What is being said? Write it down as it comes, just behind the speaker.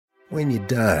When you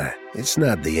die, it's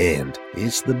not the end,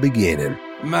 it's the beginning.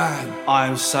 Man,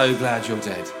 I'm so glad you're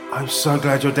dead. I'm so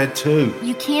glad you're dead too.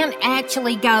 You can't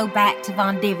actually go back to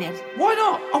Von Divid. Why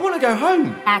not? I want to go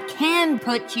home. I can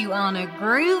put you on a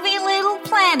groovy little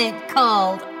planet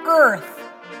called Earth.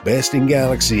 Best in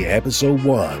Galaxy Episode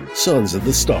 1, Sons of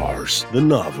the Stars, the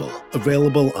novel,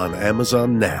 available on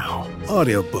Amazon now.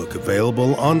 Audiobook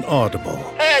available on Audible.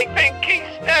 Hey, Pinky,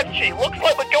 Snatchy, looks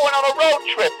like we're going on a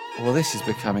road trip. Well, this is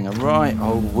becoming a right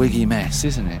old wiggy mess,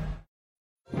 isn't it?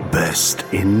 Best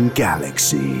in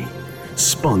Galaxy,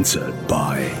 sponsored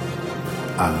by...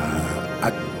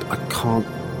 I can't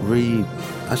read...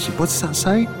 Actually, what does that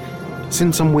say? It's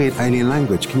in some weird alien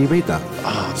language. Can you read that?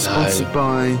 Oh, Sponsored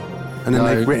by... And then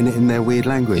they've written it in their weird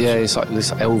language. Yeah, it's like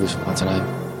Elvis, I don't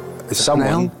know. Is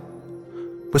someone.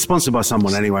 We're sponsored by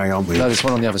someone anyway, aren't we? No, there's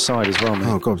one on the other side as well, mate.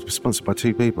 Oh, God, we're sponsored by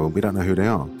two people. We don't know who they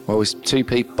are. Well, it's two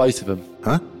people, both of them.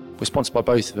 Huh? We're sponsored by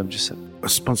both of them, just We're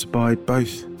sponsored by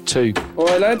both. two. All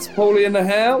right, lads, Paulie in the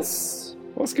house.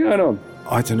 What's going on?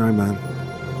 I don't know, man.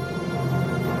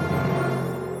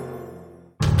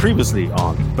 Previously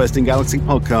on Best in Galaxy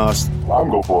podcast. I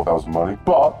haven't got 4,000 money,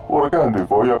 but what I can do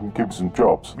for you, I can give you some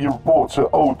jobs. You report to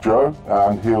Old Joe,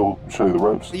 and he'll show you the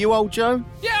ropes. Are you Old Joe?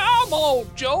 Yeah, I'm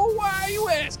Old Joe. Why are you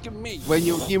asking me? When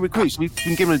you're new recruits, we've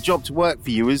been given a job to work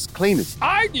for you as cleaners.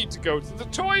 I need to go to the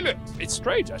toilet. It's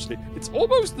strange, actually. It's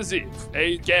almost as if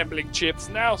a gambling chip's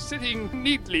now sitting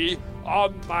neatly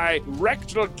on my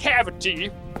rectal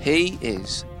cavity. He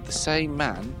is the same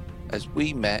man as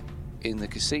we met in the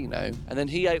casino, and then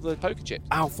he ate the poker chip.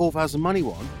 Our 4,000 money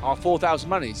one. Our 4,000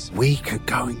 monies. We could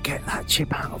go and get that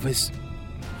chip out of his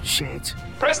shit.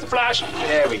 Press the flash.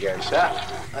 There we go, sir.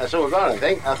 That's all gone, I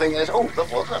think. I think there's... Oh,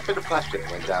 look, what's that bit of plastic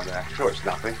that went down there? I'm sure it's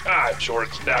nothing. I'm sure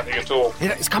it's nothing at all.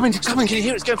 Yeah, it's coming. Can you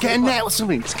hear it? It's going. Get a net or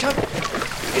something. It's coming.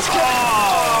 It's coming.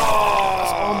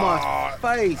 It's on my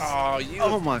face.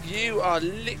 You are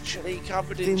literally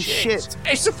covered in shit.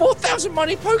 It's a 4,000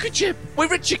 money poker chip. We're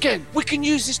rich again. We can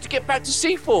use this to get back to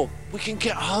C4. We can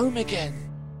get home again.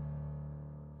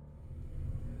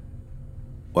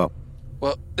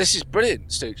 Well, this is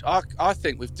brilliant, Stooge. I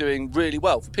think we're doing really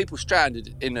well. For people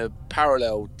stranded in a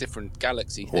parallel, different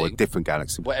galaxy thing. Or a different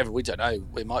galaxy. Whatever, we don't know.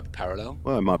 It might be parallel.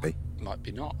 Well, it might be. It might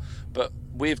be not. But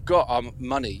we've got our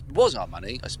money. It was our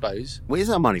money, I suppose. Where's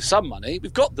our money? Some money.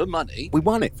 We've got the money. We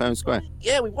won it, fair and square.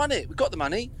 Yeah, we won it. We got the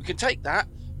money. We can take that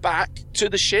back to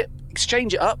the ship,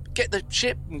 exchange it up, get the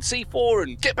ship and C4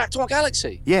 and get back to our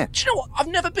galaxy. Yeah. Do you know what? I've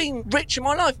never been rich in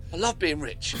my life. I love being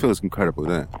rich. It feels incredible,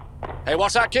 doesn't it? Hey,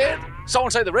 what's that, kid?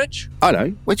 Someone say the rich? I know.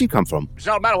 Where'd you come from? It's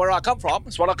not a matter where I come from.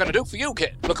 It's what I'm going to do for you,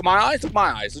 kid. Look at my eyes, look at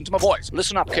my eyes, listen to my voice.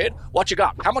 Listen up, kid. What you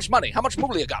got? How much money? How much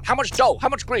moolah you got? How much dough? How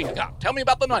much green you got? Tell me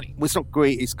about the money. Well, it's not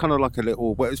great. It's kind of like a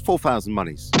little... Well, it's 4,000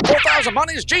 monies. 4,000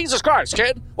 monies? Jesus Christ,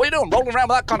 kid. What are you doing rolling around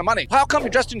with that kind of money? How come you're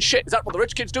dressed in shit? Is that what the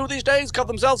rich kids do these days? Cover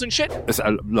themselves in shit? It's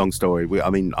a long story.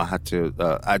 I had to...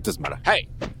 it doesn't matter. Hey,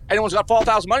 anyone's got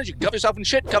 4,000 monies, you can cover yourself in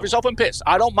shit, cover yourself in piss.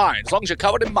 I don't mind, as long as you're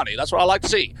covered in money. That's what I like to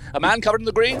see. A man covered in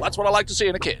the green, that's what I like to see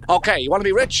in a kid. Okay, you want to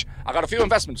be rich? I got a few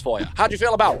investments for you. How do you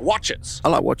feel about watches? I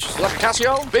like watches. You like a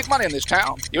Casio? Big money in this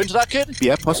town. You into that, kid?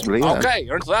 Yeah, possibly, yeah. Okay,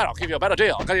 you're into that. I'll give you a better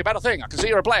deal. I'll give you a better thing. I can see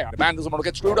you're a player. The man doesn't want to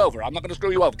get screwed over. I'm not going to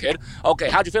screw you over, kid. Okay,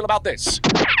 how do you feel about this?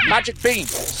 Magic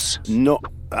beans. Not...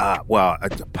 a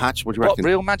patch, what do you reckon? What,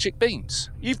 real magic beans?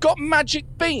 You've got magic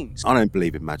beans? I don't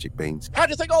believe in magic beans. How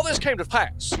do you think all this came to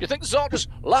pass? You think this is all just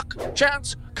luck,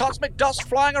 chance, cosmic dust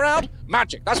flying around?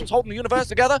 Magic. That's what's holding the universe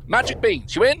together. Magic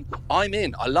beans. You in? I'm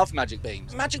in. I love magic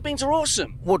beans. Magic beans are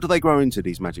awesome. What do they grow into,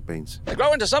 these magic beans? They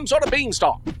grow into some sort of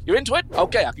beanstalk. You into it?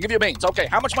 Okay, I can give you beans. Okay,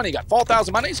 how much money you got?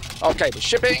 4,000 monies? Okay, the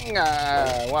shipping,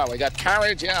 we got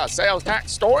carriage, sales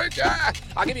tax, storage.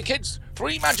 I'll give you kids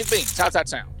 3 magic beans. How's that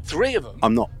sound? 3 of them?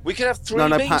 I'm not. We could have 3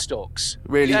 beanstalks.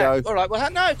 Really, though? All right, well,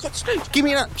 no, cut Steve. Give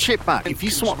me that chip back. If you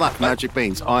swap that for magic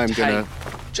beans, I am going to...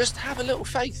 Just have a little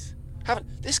faith.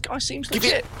 This guy seems Give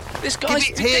legit. This guy's...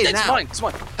 Give it here it's now. Mine. It's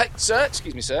mine. Hey, sir,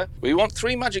 excuse me, sir. We want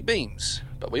 3 magic beans,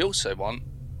 but we also want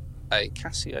a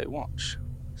Casio watch.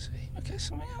 See? Okay,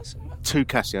 something else. 2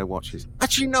 Casio watches.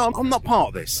 Actually, no, I'm not part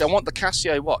of this. They want the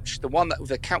Casio watch, the one that with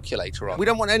the calculator on. We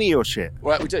don't want any of your shit.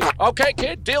 Right, we do. Okay,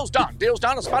 kid, deal's done. Deal's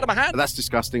done. It's out of my hand. That's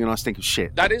disgusting, and I stink of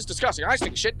shit. That is disgusting. I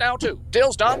stink of shit now, too.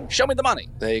 Deal's done. Show me the money.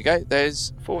 There you go.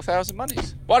 There's 4,000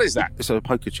 monies. What is that? It's a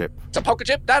poker chip. It's a poker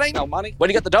chip? That ain't no money.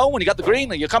 When you get the dough, when you got the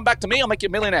green, you come back to me, I'll make you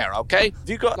a millionaire, okay? Have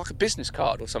you got, like, a business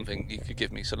card or something you could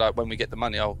give me? So, like, when we get the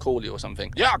money, I'll call you or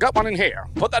something. Yeah, I got one in here.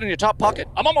 Put that in your top pocket.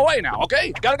 I'm on my way now,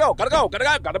 okay? Gotta go. go.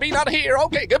 Gotta be out of here.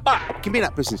 Okay, goodbye. Give me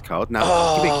that business card.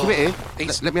 No, give it here.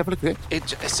 Let me have a look at it. It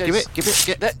says... Give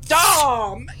it.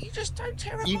 Dom! You just don't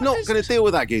tear up. You're not going to deal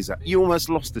with that, geezer. You almost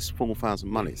lost this 4,000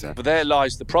 money, sir. But there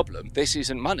lies the problem. This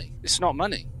isn't money. It's not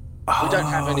money. We don't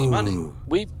have any money.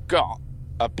 We've got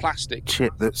a plastic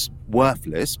chip that's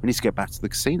worthless. We need to get back to the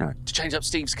casino. To change up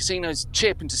Steve's Casino's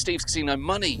chip into Steve's Casino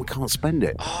money. We can't spend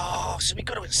it. Oh, so we've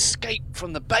got to escape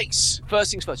from the base.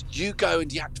 First things first, you go and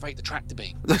deactivate the tractor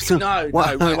beam. No,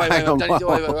 wait. Hang on. Wait.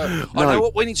 I know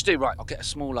what we need to do. Right, I'll get a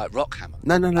small rock hammer.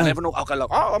 No. And everyone will, I'll go like,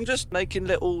 I'm just making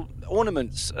little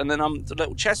ornaments, and then the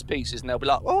little chess pieces, and they'll be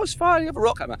like, it's fine, you have a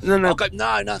rock hammer. No. I'll go,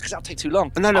 no, because that'll take too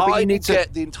long. No, but you need to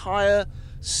get the entire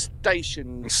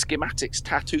station schematics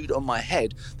tattooed on my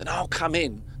head, then I'll come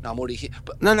in. No, I'm already here.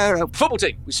 But no. Football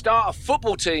team. We start a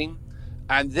football team,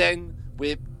 and then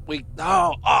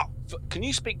can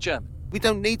you speak German? We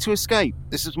don't need to escape.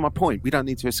 This is my point. We don't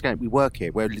need to escape. We work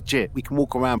here. We're legit. We can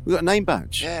walk around. We've got a name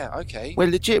badge. Yeah, okay. We're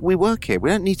legit. We work here. We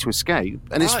don't need to escape.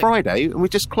 And It's Friday, and we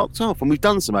just clocked off, and we've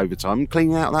done some overtime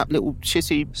cleaning out that little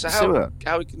shitty sewer.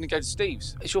 How are we going to go to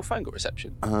Steve's? Is your phone got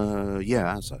reception? Yeah,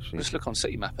 that's actually. Let's look on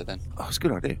City Mapper then. Oh, it's a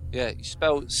good idea. Yeah, you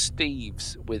spell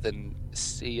Steve's with an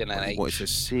C and an H. What is a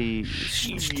C?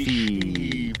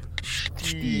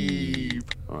 Steve.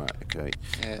 All right, okay.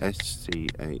 Yeah.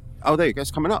 SCA. Oh, there you go. It's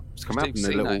coming up. It's coming up in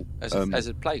the little... As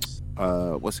a place.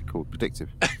 What's it called? Predictive.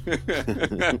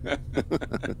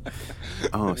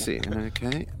 Oh, see.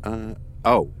 Okay.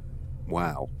 Oh,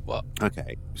 wow. What?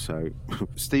 Okay, so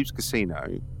Steve's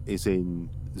Casino is in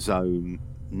zone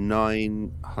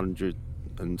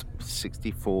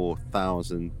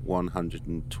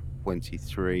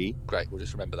 964,123. Great, we'll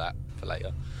just remember that for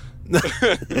later.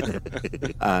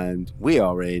 And we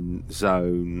are in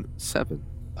zone 7.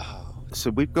 Oh.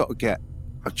 So we've got to get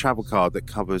a travel card that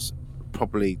covers,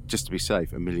 probably, just to be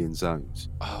safe, 1 million zones.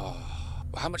 Oh.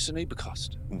 Well, how much does an Uber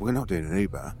cost? We're not doing an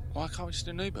Uber. Why can't we just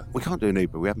do an Uber? We can't do an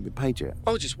Uber. We haven't been paid yet.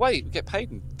 Oh, just wait. We get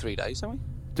paid in 3 days, don't we?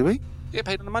 Do we? We get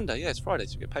paid on the Monday. Yeah, it's Friday,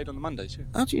 so we get paid on the Monday too.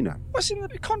 How do you know? What's in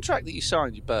the contract that you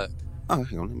signed, you Burke? Oh,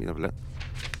 hang on. Let me have a look.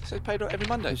 So it's paid every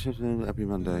Monday? Every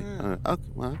Monday. Yeah.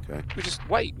 Okay. We just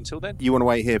wait until then. You want to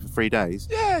wait here for 3 days?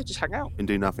 Yeah, just hang out. And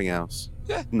do nothing else?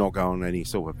 Yeah. Not go on any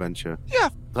sort of adventure? Yeah.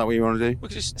 Is that what you want to do? We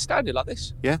could just stand here like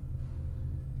this. Yeah.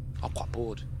 I'm quite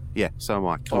bored. Yeah, so am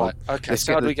I. Come on. Okay,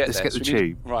 so how do we get there? Let's get the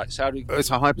tube. Right, so how do we... It's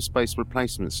a hyperspace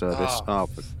replacement service. Oh,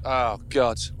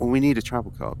 God. Well, we need a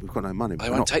travel card. We've got no money. They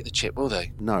won't take the chip, will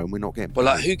they? No, and we're not getting Well,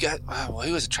 like, who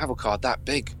has a travel card that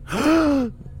big?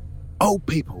 Old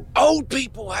people. Old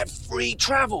people have free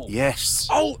travel. Yes.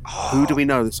 Oh. Who do we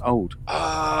know that's old?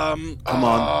 Come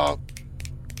on.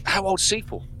 How old's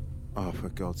Seapool? Oh, for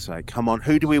God's sake. Come on,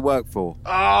 who do we work for?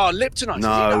 Oh, Liptonite. No.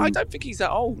 I don't think he's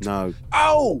that old. No.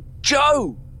 Oh,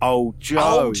 Joe. Old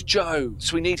Joe. Old Joe.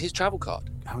 So we need his travel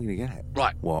card. How are we going to get it?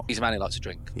 Right. What? He's a man who likes to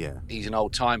drink. Yeah. He's an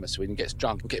old timer, so when he gets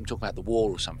drunk, we'll get him talking about the war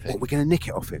or something. What, we're going to nick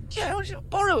it off him? Yeah, we'll just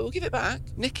borrow it, we'll give it back,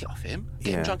 nick it off him, get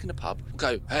him Yeah. drunk in the pub. We'll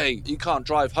go, hey, you can't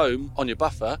drive home on your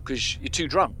buffer because you're too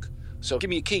drunk. So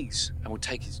give me your keys, and we'll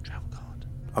take his travel card.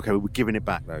 Okay, we're giving it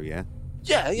back, though, yeah?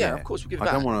 Yeah, of course we'll give it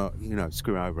back. I don't want to,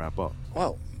 screw over our bot.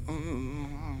 Well,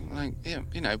 yeah,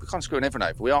 we can't screw everyone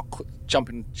over. We are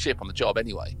jumping ship on the job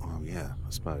anyway. Oh, yeah, I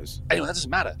suppose. Anyway, that doesn't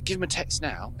matter. Give him a text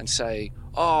now and say,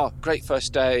 oh, great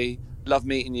first day, love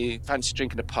meeting you, fancy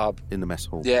drinking a pub. In the mess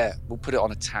hall. Yeah, we'll put it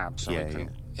on a tab. So Yeah.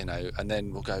 and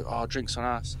then we'll go, oh, drinks on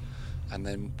us. And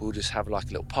then we'll just have like a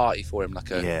little party for him,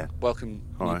 like a welcome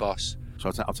All new right. boss.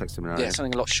 So I'll text him now. Yeah,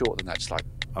 something a lot shorter than that, just like...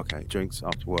 Okay, drinks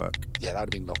after work. Yeah, that would have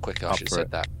been a lot quicker. I Up should have for said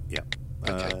it. that. Yeah.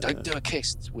 Okay, don't do a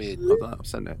kiss. It's weird. I'll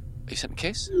send it. You sent a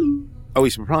kiss? Oh,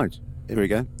 he's replied. Here we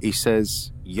go. He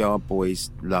says, "Your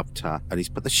boys loved her," and he's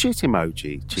put the shit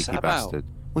emoji. Cheeky that bastard.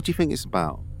 about? What do you think it's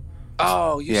about?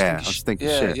 Oh, I was thinking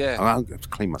shit. Yeah. I'll have to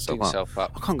clean myself Clean yourself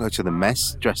up. I can't go to the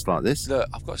mess dressed like this. Look,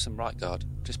 I've got some right guard.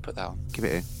 Just put that on. Give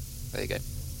it here. There you go.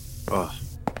 Oh,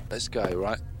 Let's go,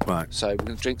 right? right. So we're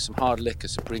going to drink some hard liquor,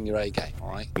 so bring your A game, all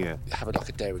right? Yeah. Have it like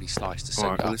a dairy slice to All soak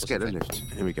right. up. Well, let's or get the something.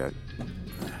 lift. Here we go.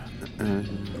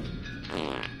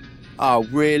 Oh,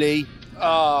 really?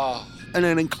 Oh, In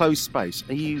an enclosed space?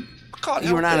 Are you? I can't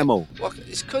You're help an it. animal. Well,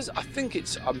 it's because I think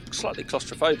I'm slightly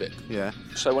claustrophobic. Yeah.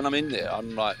 So when I'm in there,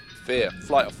 I'm like, fear,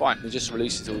 flight or fight, and it just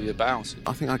releases all your bowels.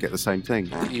 I think I get the same thing.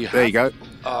 You There you go.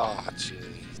 Oh, gee.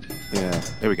 Yeah.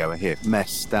 Here we go. We're here.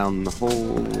 Mess down the hall.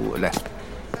 Left.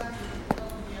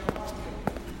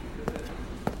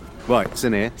 Right. It's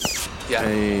in here. Yeah.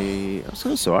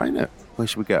 It's all right, isn't it? Where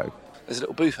should we go? There's a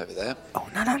little booth over there. Oh,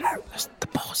 no. That's the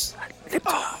boss.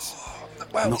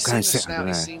 Well, I'm not he's going seen to us sit now. over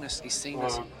He's there. seen us. He's seen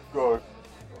us. Go.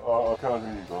 I can't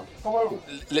hear you guys. Come over.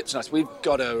 Lipton Ice, we've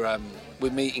got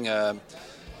we're meeting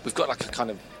we've got like a kind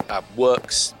of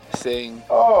works thing. It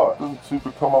doesn't seem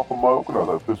to come up on my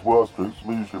organiser. If there's work streets,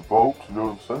 I'm usually involved, you know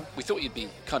what I'm saying? We thought you'd be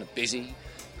kind of busy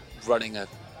running a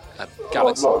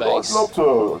Galaxy base. I'd love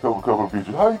to have a couple of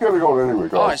features. How are you getting on anyway,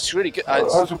 guys? Oh, it's really good.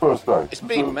 How's your first day? It's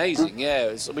been amazing,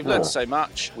 yeah. We've learned so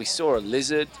much. We saw a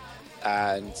lizard,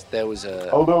 and there was a...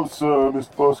 Oh, that was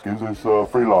Mr. Buskins. He's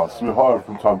freelance. We hire him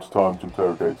from time to time to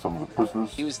interrogate some of the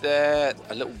prisoners. He was there.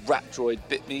 A little rat droid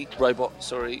bit me.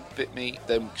 Bit me.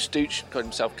 Then Stooch got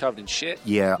himself covered in shit.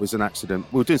 Yeah, it was an accident.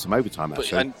 We were doing some overtime,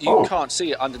 actually. And you can't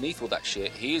see it underneath all that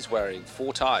shit. He is wearing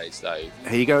 4 ties, though.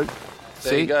 Here you go.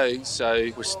 There you go.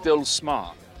 So we're still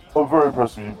smart. I'm very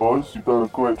impressed with you boys. You've done a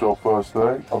great job first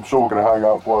day. I'm sure we're going to hang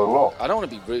out quite a lot. I don't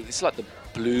want to be rude. It's like the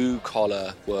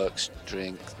blue-collar works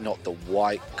drink, not the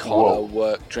white-collar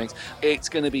work drinks. It's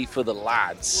going to be for the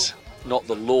lads, not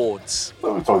the lords.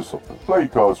 Let me tell you something. Play your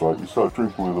cards right. You start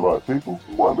drinking with the right people.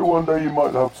 One day you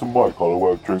might have some white-collar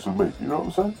work drinks with me. You know what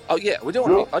I'm saying? Oh, yeah.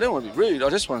 I don't want to be rude. I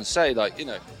just want to say, like, you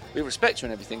know, we respect you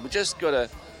and everything. We just got to,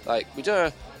 like, we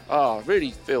don't... Oh,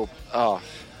 really feel... Oh,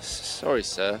 sorry,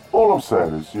 sir. All I'm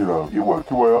saying is, you know, you work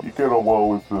your way up, you get on well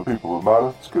with the people that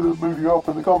matter. It's going to move you up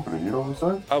in the company, you know what I'm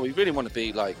saying? Oh, we really want to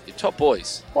be, like, your top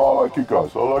boys. Oh, I like you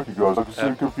guys. I can see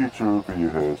a good future for you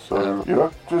here. So, you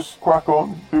know, just crack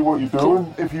on, do what you're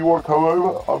doing. If you want to come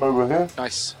over, I'm over here.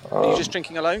 Nice. Are you just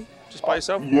drinking alone? Just by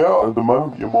yourself? Yeah, at the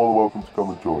moment, you're more than welcome to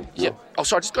come and join. Yep. Oh,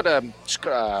 sorry, I just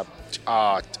got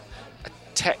a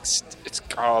text.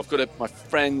 I've got my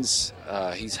friend's.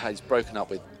 He's broken up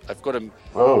with. I've got him.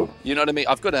 Oh. You know what I mean?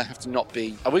 I've got to have to not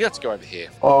be. We have to go over here.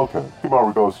 Oh, okay. Give my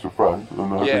regards to your friend,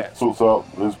 and he sorts out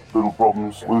his little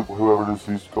problems with whoever it is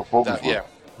he's got problems with. Yeah.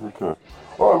 Okay.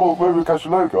 All right. Well, maybe we'll catch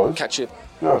you later, guys. Catch you.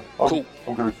 Yeah. Cool.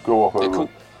 I'm going to go off over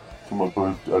to my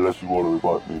booth, unless you want to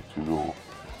invite me to your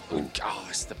thing.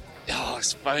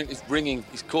 His phone is ringing.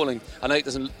 He's calling. I know it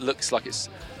doesn't look like it's.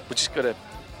 We just got to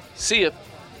see you.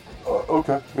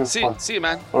 Okay. Yeah, see you,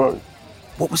 man. All right.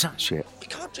 What was that shit? We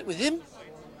can't drink with him.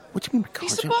 What do you mean we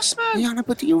can't? He's the boss man. Yeah, no,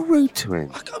 but you're rude to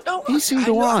him. He seemed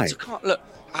alright. Look,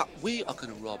 we are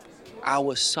going to rob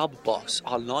our sub-boss,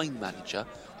 our line manager.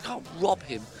 We can't rob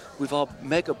him with our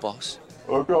mega boss.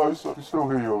 Guys, I can still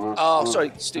hear you. Oh,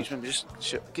 sorry, Steve.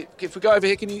 If we go over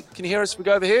here, can you hear us? If we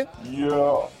go over here?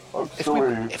 Yeah, I can still hear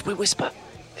you. If we whisper.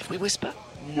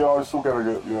 Yeah, I still gotta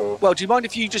get. Yeah. Well, do you mind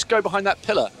if you just go behind that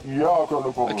pillar? Yeah, I've got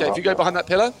no problem. Okay, if you go behind that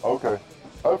pillar. Okay.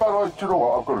 In fact, do you know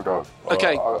what? I've got to go.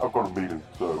 Okay. I've got a meeting,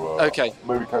 so okay.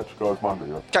 Maybe catch you guys Monday.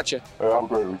 Yeah? Catch you. Have a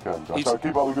great weekend, guys. Keep up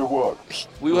the good work.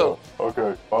 We will.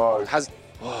 Okay. Bye.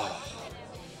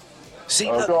 See,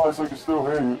 guys, I can still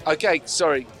hear you. Okay,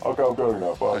 sorry. Okay, I'm going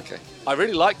now. Bye. Okay. I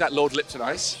really like that Lord Lipton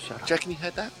Ice. Do you reckon you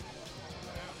heard that?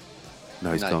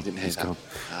 No, he's gone. You didn't hear that. Gone.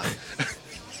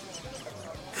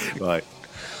 Right.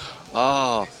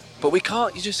 Oh, but we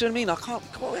can't. You just see what I mean? I can't.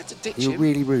 We have to ditch him. You're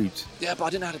really rude. Yeah, but I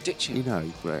didn't know how to ditch him. You know,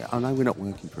 I know we're not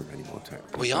working for him anymore, Terry.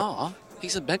 We are.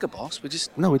 He's a mega boss.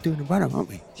 No, we're doing a run, aren't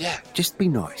we? Yeah. Just be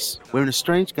nice. We're in a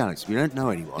strange galaxy. We don't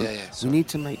know anyone. Yeah. We need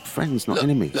to make friends, not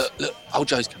enemies. Look. Old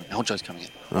Joe's coming in.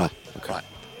 Right. Okay. Right.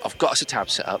 I've got us a tab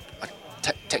set up. I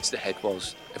texted ahead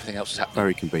whilst everything else was happening.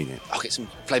 Very convenient. I'll get some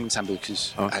flaming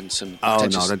sambucas and some. Oh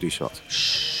no, don't do shots.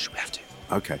 Shh, we have to.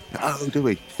 Okay. Oh, do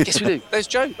we? Yes, we do. There's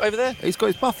Joe over there. He's got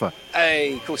his buffer.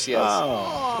 Hey, of course he has.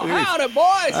 Oh, howdy,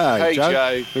 boys. Hey,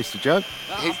 Joe. Mr. Joe.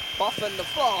 He's buffing the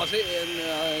floors here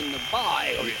in the bar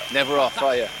area. Never off,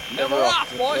 are you? Never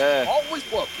off, boys. Yeah. Always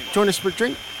working. Join us for a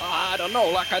drink? I don't know.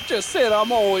 Like I just said,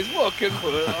 I'm always working.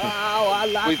 But I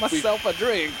like myself a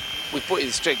drink. We put you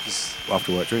this drink because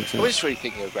after work drinks. We just really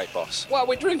think you're a great boss. Well,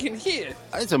 we're drinking here.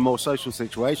 It's a more social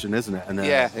situation, isn't it? And,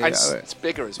 it's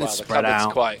bigger as well. It's the spread cupboard's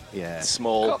out. quite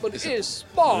small. The cupboard is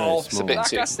small. It's a bit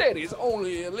like I said, it's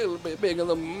only a little bit bigger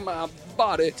than my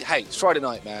body. Hey, it's Friday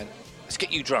night, man. Let's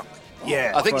get you drunk.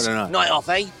 Yeah, I think it's night off,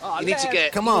 eh? You need to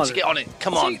get on it.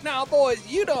 Come on. See, now, boys,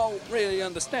 you don't really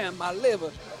understand my liver.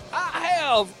 I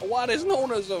have what is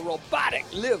known as a robotic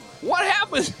liver. What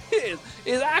happens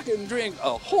is I can drink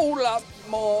a whole lot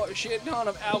more shit ton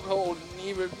of alcohol than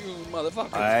either of you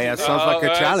motherfuckers. Hey, that sounds like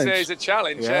a challenge. It's a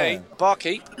challenge, eh?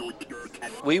 Barkeep,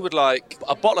 we would like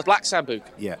a bottle of Black Sambuca.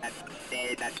 Yeah.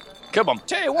 Come on.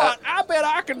 Tell you what, I bet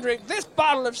I can drink this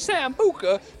bottle of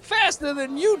Sambuca faster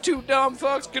than you two dumb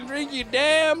fucks can drink your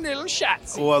damn little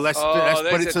shots. Well, let's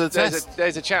put it to the test.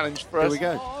 There's a challenge for us.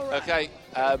 Here we go. Right. Okay.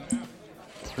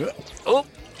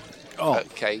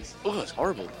 Okay. Oh, it's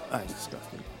horrible. That's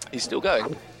disgusting. He's still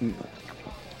going.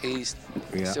 He's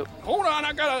still... Hold on,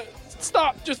 I gotta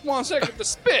stop just 1 second to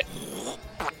spit.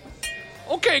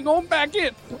 Okay, going back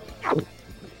in.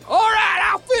 All right,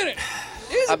 I'll finish.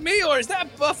 Is it me or is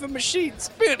that buffing machine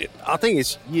spinning? I think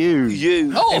it's you.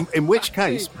 You. Oh, In which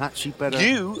case, perhaps you better...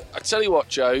 I tell you what,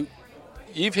 Joe,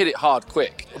 you've hit it hard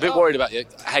quick. A bit worried about you.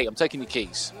 Hey, I'm taking your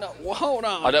keys. No, well, hold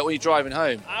on. I don't want you driving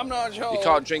home. I'm not sure. You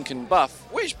can't drink and buff.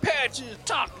 Which patch is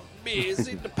talking to me? Is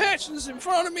it the patches in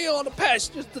front of me or the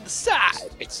patches to the side?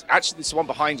 It's actually this one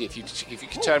behind you. If you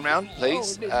could turn around,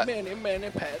 please. Oh, there's many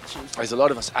patches. There's a lot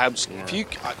of us. If you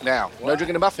now, no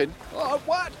drinking and buffing.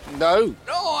 What? No.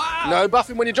 No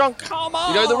buffing when you're drunk. Come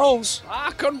on. You know the rules.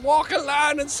 I can walk a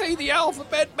line and say the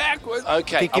alphabet backwards.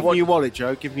 Okay. Give me your wallet,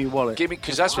 Joe. Give me your wallet.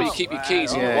 Because that's where you keep your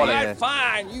keys in Yeah, your wallet. yeah. That's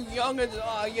fine. You youngers,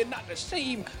 you're not the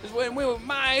same as when we were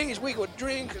my age. We could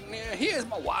drink, and here's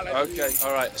my wallet. Okay,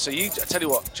 all right. So I tell you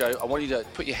what, Joe, I want you to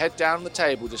put your head down on the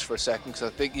table just for a second because I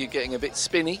think you're getting a bit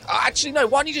spinny. Actually, no.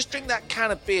 Why don't you just drink that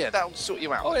can of beer? That'll sort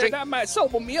you out. Oh, yeah, that might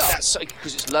sober me up. That's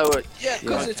because it's lower. Yeah,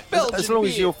 because it's Belgian As long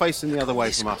as beer. you're facing the other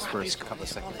way from us for a couple of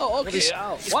seconds. Oh, okay. He's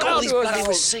What got I'll all these do is bloody I'll-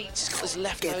 receipts. He's got his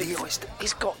leftovers.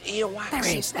 He's got earwax. There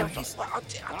and is, stuff. there is.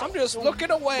 I'm just looking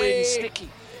Weird away. and sticky.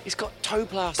 He's got toe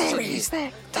plasters. There in it is,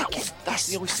 here. there. Take it. That's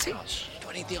the Yes, oyster that's card. Do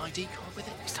I need the ID card with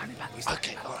it? He's turning back.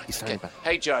 Okay, all right. He's Okay. turning back.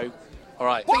 Hey, Joe. All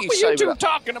right. What think were you've you sobered two up.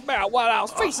 talking about while I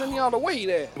was facing the other way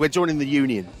there? We're joining the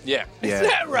union. Yeah. Yeah. Is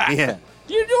that right? Yeah.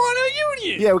 You're doing a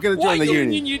union? Yeah, we're gonna join What the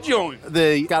union. union you join?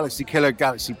 The Galaxy Killer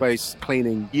Galaxy Base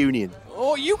Cleaning Union.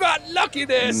 Oh, you got lucky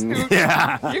there, Stu.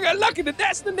 Yeah. You got lucky that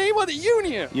that's the name of the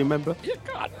union. You remember? Yeah,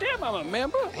 goddamn, I'm a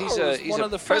member. He's I was a one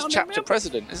of the first founding chapter members.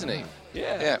 president, isn't he?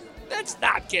 Yeah. Yeah. Let's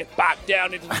not get bogged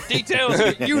down into the details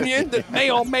of the union that may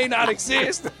or may not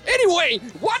exist. Anyway,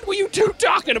 what were you two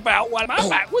talking about while my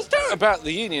back was turned? About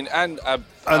the union and And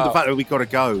the fact that we've got to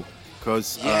go.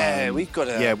 Because we've got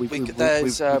to. Yeah, we've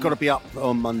got to be up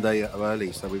on Monday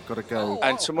early, so we've got to go.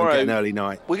 And tomorrow, get an early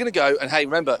night. We're going to go. And hey,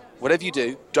 remember, whatever you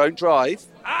do, don't drive.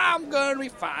 I'm going to be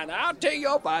fine. I'll take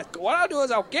your advice. What I'll do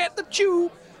is I'll get the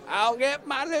tube. I'll get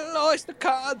my little oyster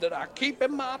card that I keep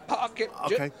in my pocket.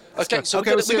 Okay. Okay, so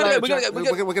Okay, we're we'll see you going to later, go.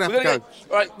 Joe. We're gonna have to go.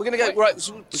 All right, we're going to go. Right,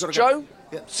 so, gotta Joe, go.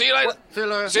 Yeah. see you later. See you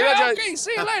later. See you later, Joe. Okay,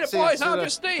 see you later, see you- boys. see you I'll later.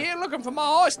 just stay here looking for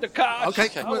my oyster card. Okay.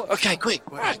 Okay, quick.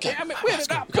 God damn it, where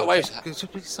did I We've got away with that.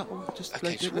 Just be subtle. Just Okay,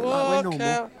 let it so look like we're walk normal.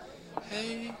 out.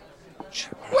 Hey.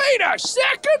 Wait a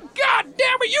second! God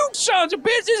damn it, you sons of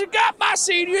bitches have got my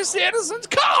senior citizen's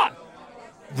card!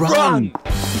 Run!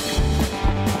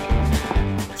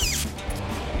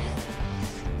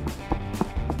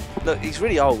 Look, he's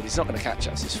really old. He's not going to catch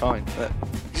us. It's fine. Look,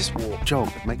 just walk. Jog.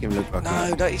 Make him look like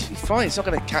No, he's fine. He's not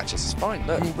going to catch us. It's fine.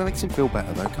 Look. It makes him feel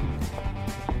better, though. Come on.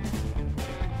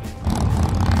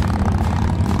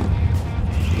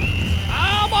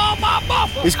 I'm on my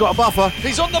buffer! He's got a buffer.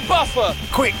 He's on the buffer.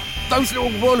 Quick! Those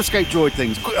little roller skate droid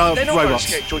things. They're not robots.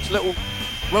 skate droids. Little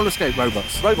Roller skate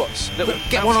robots. robots. Little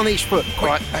Get one on each foot. All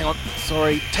Quick. right, hang on.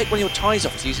 Sorry. Take one of your ties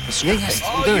off to use it for Yeah, strapping. yes.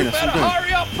 Oh, I'm doing you this, better I'm doing it.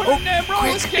 hurry up putting them roller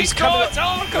quick, skate he's coming cards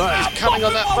on, because Right, I'm he's coming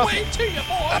on bumping that my buffer. way to you,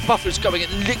 boy. That buffer's going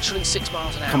at literally 6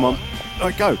 miles an hour. Come on. All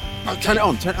right, go. Turn it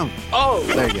on. Turn it on. Oh,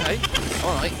 There you go. okay.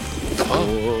 All right.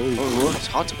 Oh, it's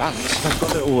hard to balance. They've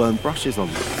got little brushes on,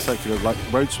 so they're like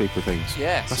road sweeper things.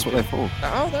 Yes. That's what they're for.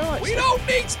 Oh, they're right. We don't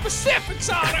need specifics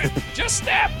on it. Just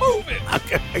start moving.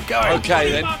 Okay, go.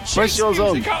 Okay, then. My Press cheese yours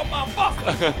on. music on my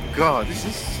buffer. God, this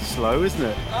is slow, isn't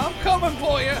it? I'm coming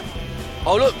for you.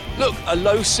 Oh, look, a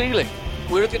low ceiling.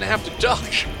 We're going to have to duck.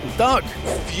 Duck.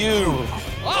 View.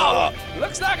 Oh,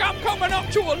 looks like I'm coming up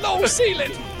to a low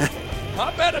ceiling.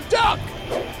 I better duck.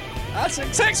 I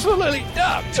successfully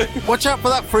ducked. Watch out for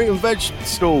that fruit and veg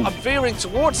stall. I'm veering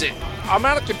towards it. I'm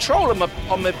out of control on my.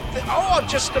 I'm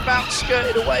just about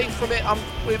skirted away from it.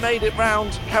 We made it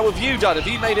round. How have you done? Have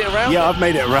you made it around? Yeah, I've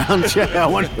made it around. Yeah, I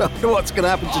wonder what's going to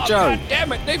happen to Oh, Joe. God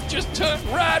damn it, they've just turned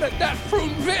right at that fruit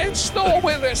and veg store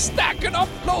where they're stacking up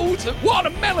loads of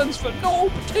watermelons for no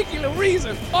particular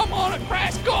reason. I'm on a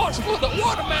crash course for the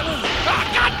watermelons.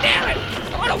 Oh, God damn it!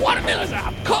 Oh, the watermelons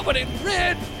are covered in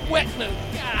red wetness.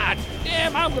 God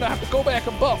damn, I'm going to have to go back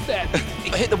and buff that.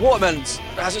 I hit the watermelons.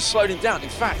 It hasn't slowed him down. In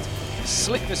fact, the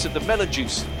slickness of the melon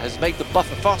juice has made the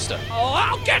buffer faster. Oh,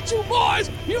 I'll get you, boys!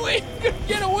 You ain't gonna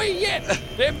get away yet.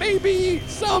 There may be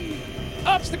some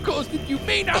obstacles that you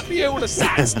may not be able to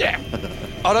sidestep.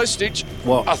 Oh no, Stitch.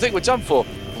 What? I think we're done for.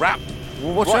 Wrap.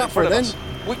 Well, watch right out in for front it of then.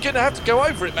 us. We're gonna have to go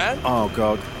over it, man. Oh,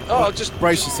 God. Oh, just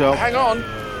Brace yourself. hang on.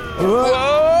 Oh.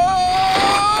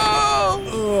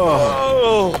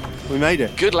 Oh, We made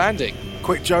it. good landing.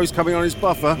 Quick, Joe's coming on his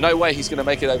buffer. No way he's gonna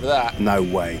make it over that. No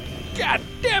way. God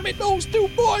damn it, those two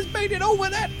boys made it over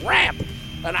that ramp.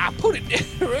 And I put it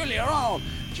there earlier on,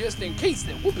 just in case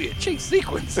there would be a chase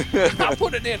sequence. I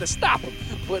put it there to stop them.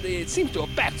 but it seems to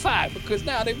have backfired because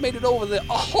now they've made it over a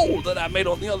hole that I made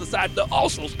on the other side that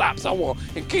also stops someone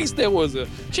in case there was a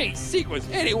chase sequence.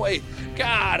 Anyway,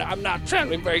 God, I'm not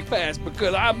traveling very fast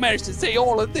because I managed to say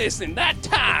all of this in that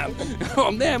time.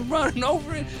 From them running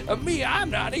over it, me, I'm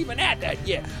not even at that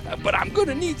yet. But I'm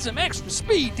gonna need some extra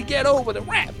speed to get over the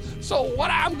ramp. So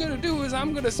what I'm gonna do is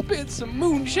I'm gonna spit some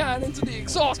moonshine into the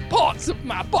exhaust ports of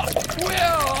my bus.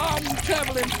 Well, I'm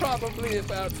traveling probably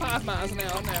about 5 miles an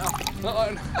hour now.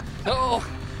 Oh,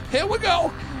 here we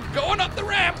go. Going up the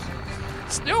ramp.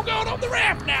 Still going up the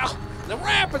ramp now. The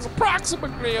ramp is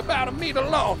approximately about 1 meter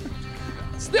long.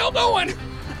 Still going.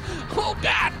 Oh,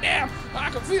 goddamn.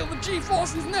 I can feel the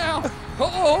G-forces now.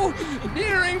 Oh,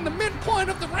 nearing the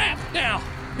midpoint of the ramp now.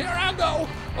 Here I go.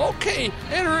 Okay,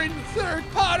 entering the third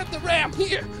part of the ramp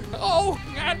here. Oh,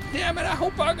 God damn it. I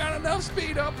hope I got enough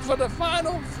speed up for the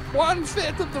final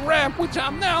 1/5 of the ramp, which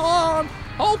I'm now on.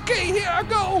 Okay, here I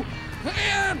go.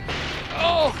 And,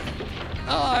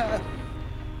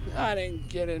 I didn't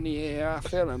get any air. I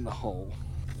fell in the hole.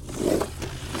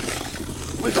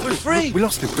 We're free. We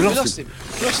lost him. Quick,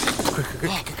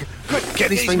 get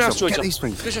these things up. Get these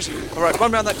things. All right,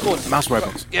 run around that corner. Mouse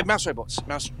robots. Yeah, mouse robots,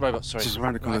 sorry. Just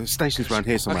around the corner. The station's around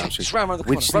here somewhere. Okay, just round the corner.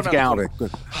 We just need to get out of it.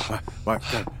 Good. Right,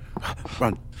 go.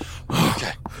 Run.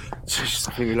 Okay. Jesus,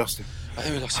 I think we lost him.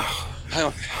 Hang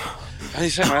on. I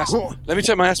need to take my aspirin. Let me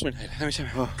take my aspirin.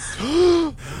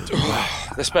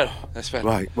 That's better.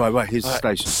 Right. Here's the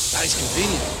station. That is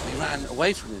convenient. We ran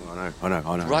away from him. I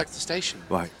know. Right to the station.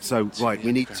 Right, so,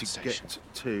 we need to get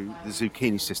to the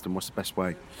Zucchini system. What's the best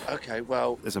way? Okay,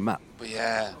 well... There's a map.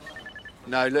 Yeah.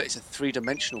 No, look, it's a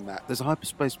 3-dimensional map. There's a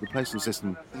hyperspace replacement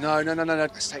system. No.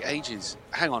 It's take ages.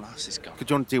 Hang on, how's this guy? Could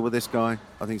John deal with this guy?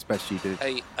 I think it's best you do.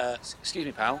 Hey, excuse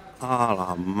me, pal.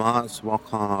 What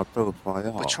can I do for you?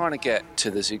 We're trying to get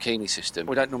to the Zucchini system.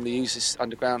 We don't normally use this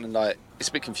underground and, it's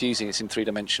a bit confusing. It's in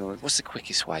 3-dimensional. What's the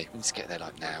quickest way? We need to get there,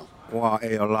 now. Well,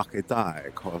 it's a lucky day,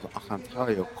 because I can tell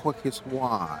you the quickest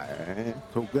way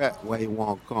to get where you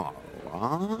want to go,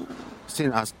 right?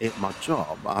 Since as it's my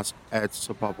job as Ed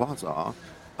Supervisor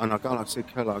on a Galaxy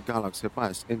Killer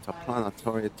Galaxy-based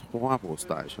interplanetary travel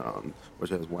station,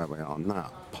 which is where we are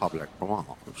now, public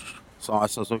branch. So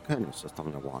it's a Zucchini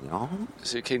system you want, yeah?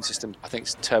 Zucchini system, I think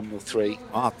it's Terminal 3.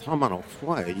 Terminal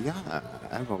 3, yeah.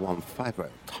 Everyone's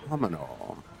favourite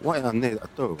terminal. What you need to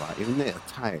do, right, you need to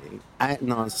take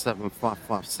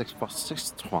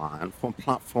 8975566 train from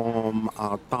platform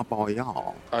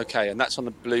W. Okay, and that's on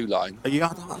the blue line?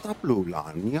 Yeah, the blue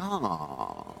line,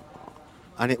 yeah.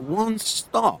 And it won't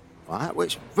stop, right,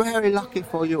 which is very lucky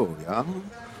for you, yeah?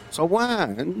 So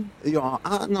when you're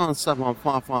at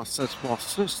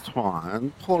 9755646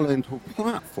 train pull into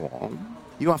platform,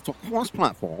 you have to cross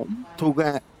platform to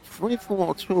get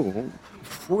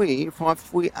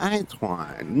 342-353A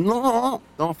train, not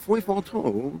the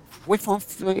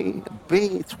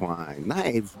 342-353B train. That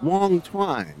is wrong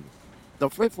train. The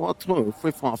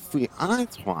 342-353A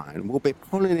train will be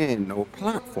pulling in the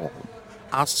platform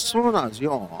as soon as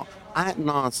you're at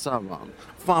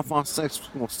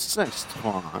 9755646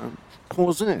 train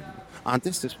pulls in. And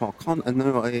this is for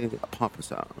continuity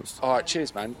purposes. All right,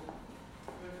 cheers, man.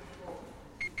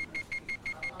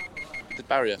 The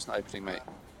barrier's not opening, mate.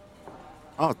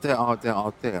 Oh dear.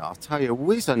 I'll tell you the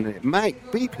reason it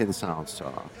make beeping sounds,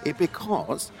 sir. It's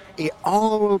because it's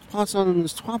old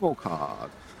person's travel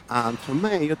card. And to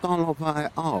me, you don't look very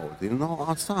old. You know what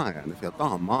I'm saying? If you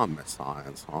don't mind me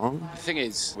saying, huh? The thing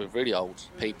is, we're really old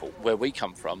people. Where we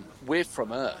come from, we're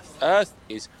from Earth. Earth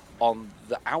is on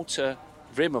the outer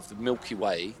rim of the Milky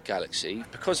Way galaxy.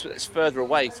 Because it's further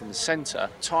away from the centre,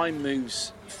 time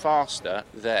moves faster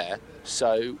there.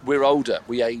 So we're older.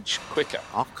 We age quicker.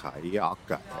 Okay, yeah,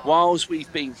 okay. Whilst we've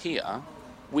been here,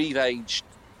 we've aged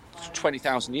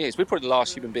 20,000 years. We're probably the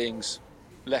last human beings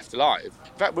left alive.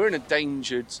 In fact, we're an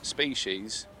endangered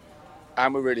species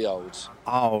and we're really old.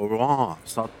 Oh, right.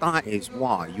 So that is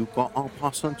why you got our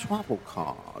person travel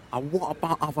card. And what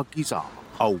about other geezer?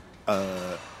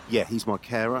 Yeah, he's my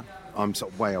carer. I'm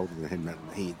sort of way older than him, and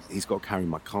he's got to carry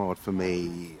my card for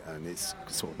me, and it's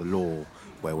sort of the law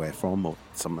where we're from or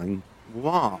something.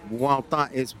 Wow, well,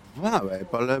 that is very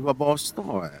believable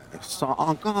story. So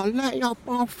I'm gonna let you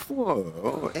both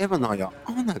through, even though you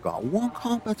only got one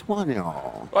car between you.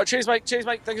 Right, cheers, mate.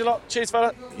 Thanks a lot. Cheers,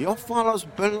 fella. You fellas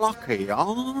be lucky,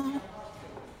 yeah?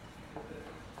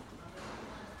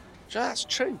 That's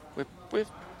true. We're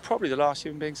probably the last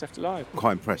human beings left alive. I'm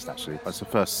quite impressed, actually. That's the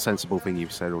first sensible thing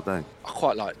you've said all day. I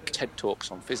quite like TED Talks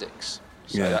on physics.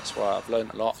 So that's why I've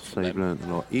learned a lot. So you've learned a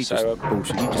lot. You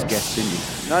just guessed, didn't you?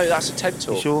 No, that's a TED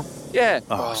Talk. You sure? Yeah.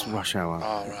 Oh, it's rush hour.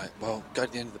 Oh, right. Well, go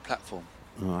to the end of the platform.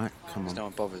 All right, come on. No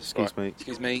one bothers. Excuse me.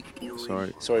 Excuse me.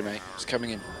 Sorry. Sorry, mate. Just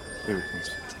coming in. Here it comes.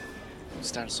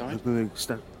 Stand aside.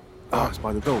 Stand. Oh, it's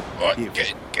by the door. Alright,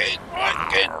 get in.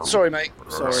 Alright, get in. Sorry, mate.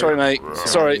 Sorry, mate.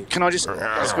 Sorry. Can I just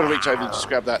got to reach over and just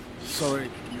grab that. Sorry.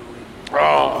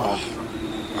 Oh,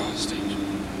 Steve.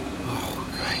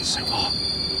 Oh, God, it's so hot.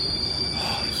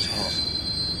 Oh, it's hot.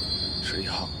 It's really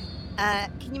hot.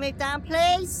 Can you move down,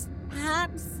 please?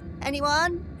 Perhaps?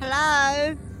 Anyone?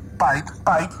 Hello?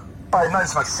 Babe, no,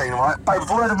 it's like a scene, all right? Babe, I've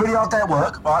had a really hard day at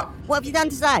work, right? What have you done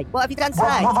today? What have you done today?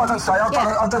 What have I done today?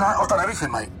 I've done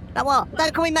everything, mate. Like what?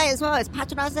 Don't call me mate as well. It's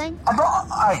patronising. I'm not.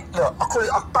 Hey, look, I call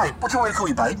you, babe. What do you want me to call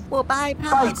you, babe? Well, babe,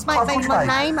 perhaps. Might be my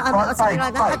name. Right, Or something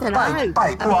like that. I don't know.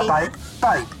 Babe, all right,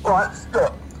 babe, all right.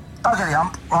 Look, don't get the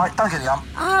hump, right? Don't get the hump.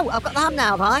 Oh, I've got the hump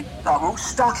now, have I? Right, we're all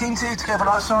stuck into here together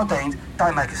like sardines.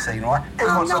 Don't make a scene, right?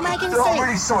 I'm not making a look, scene. I'm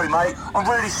really sorry, mate. I'm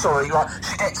really sorry. Like,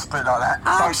 she gets split like that.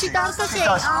 Oh, she does, does she?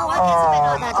 Oh, I get something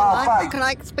like that, don't I? Babe. Can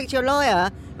I speak to your lawyer?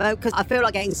 Because I feel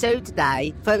like getting sued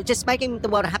today for just making the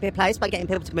world a happier place by getting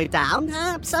people to move down.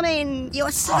 Perhaps. I mean, you're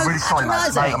so I'm really sorry, mate.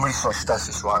 patronising. I'm really sorry she does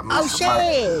this, right? Oh, she?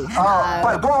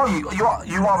 Babe, what are you?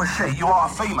 You are a she. You are a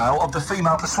female of the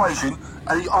female persuasion.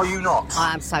 Are you not?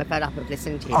 I am so fed up of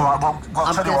listening to you. All right, well,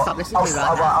 I'm tell going you to what. stop listening to you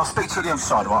right now. I'll speak to you on the other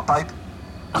side, all right, babe?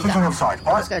 I'll speak to you on the other side, all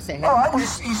right? I'm just going to sit here. All right, well, you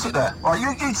sit there. All right,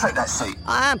 you take that seat.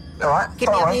 I am. All right? Give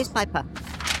me Don't a worry. newspaper.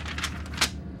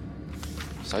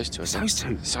 Those two. Those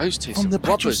two? Those two. From the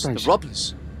petrol robbers. station. The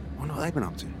robbers. What have they been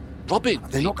up to? Robbing.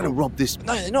 They're not going to rob this.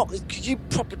 No, they're not. You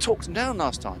proper talked them down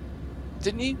last time,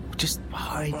 didn't you? Just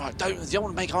hide. Right, you don't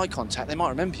want to make eye contact. They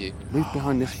might remember you. Move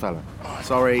behind this fella.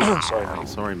 Sorry. Sorry, mate.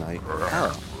 Sorry, mate.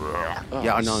 Oh,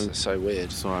 Yeah, I know. It's so weird.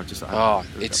 Sorry, I just.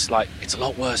 It's a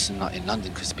lot worse than like in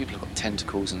London because people have got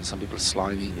tentacles and some people are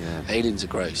slimy. Yeah. Aliens are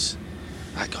gross.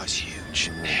 That guy's huge,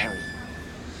 hairy.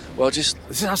 Well, just.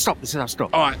 This is our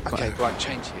stop. All right. Okay. Right.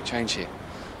 Change here.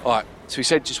 All right. So we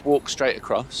said just walk straight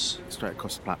across. Straight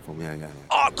across the platform. Yeah.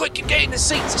 Oh, quick! Get in the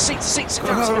seats. Sit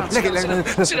down. Leg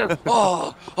it. Sit down.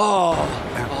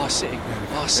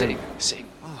 Sitting.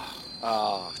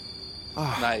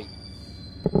 Mate.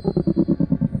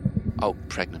 Oh,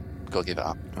 pregnant. Gotta give it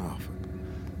up. Oh,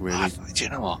 really? Do you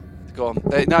know what? Go on.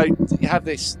 No, you have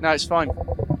this. No, it's fine.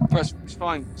 It's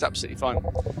fine. It's absolutely fine.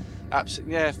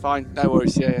 Absolutely. Yeah, fine. No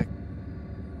worries. Yeah.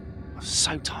 I'm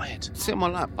so tired. Sit on my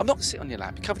lap. I'm not gonna sit on your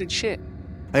lap. You're covered in shit.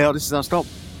 Hey, this is our stop.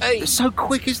 Hey. It's so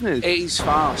quick, isn't it? It is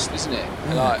fast, isn't it?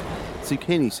 Like.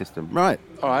 Zucchini system. Right.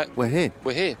 All right. We're here.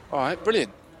 All right.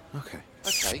 Brilliant. Okay.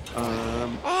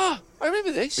 I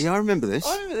remember this. Yeah, I remember this.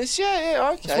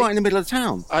 Yeah. Okay. It's right in the middle of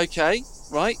town. Okay.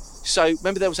 Right. So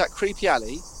remember there was that creepy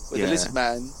alley with the lizard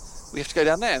man. We have to go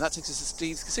down there, and that takes us to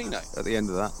Steve's Casino. At the end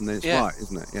of that, and then it's Yeah. right,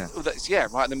 isn't it? Yeah. Well,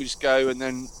 right. And then we just go, and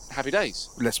then happy days.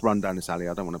 Let's run down this alley.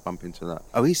 I don't want to bump into that.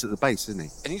 Oh, he's at the base, isn't he?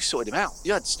 And you sorted him out.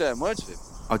 You had stern words with him.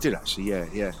 I did actually.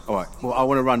 Yeah. All right. Well, I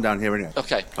want to run down here anyway.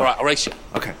 Okay. All right. I'll race you.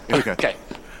 Okay. Here we go. Okay.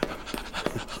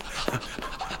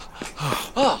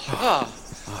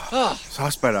 So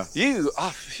that's better.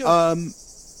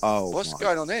 What's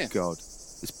going on here? God,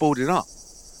 it's boarded up.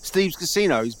 Steve's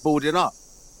Casino is boarded up.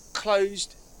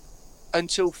 Closed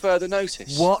until further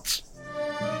notice. What?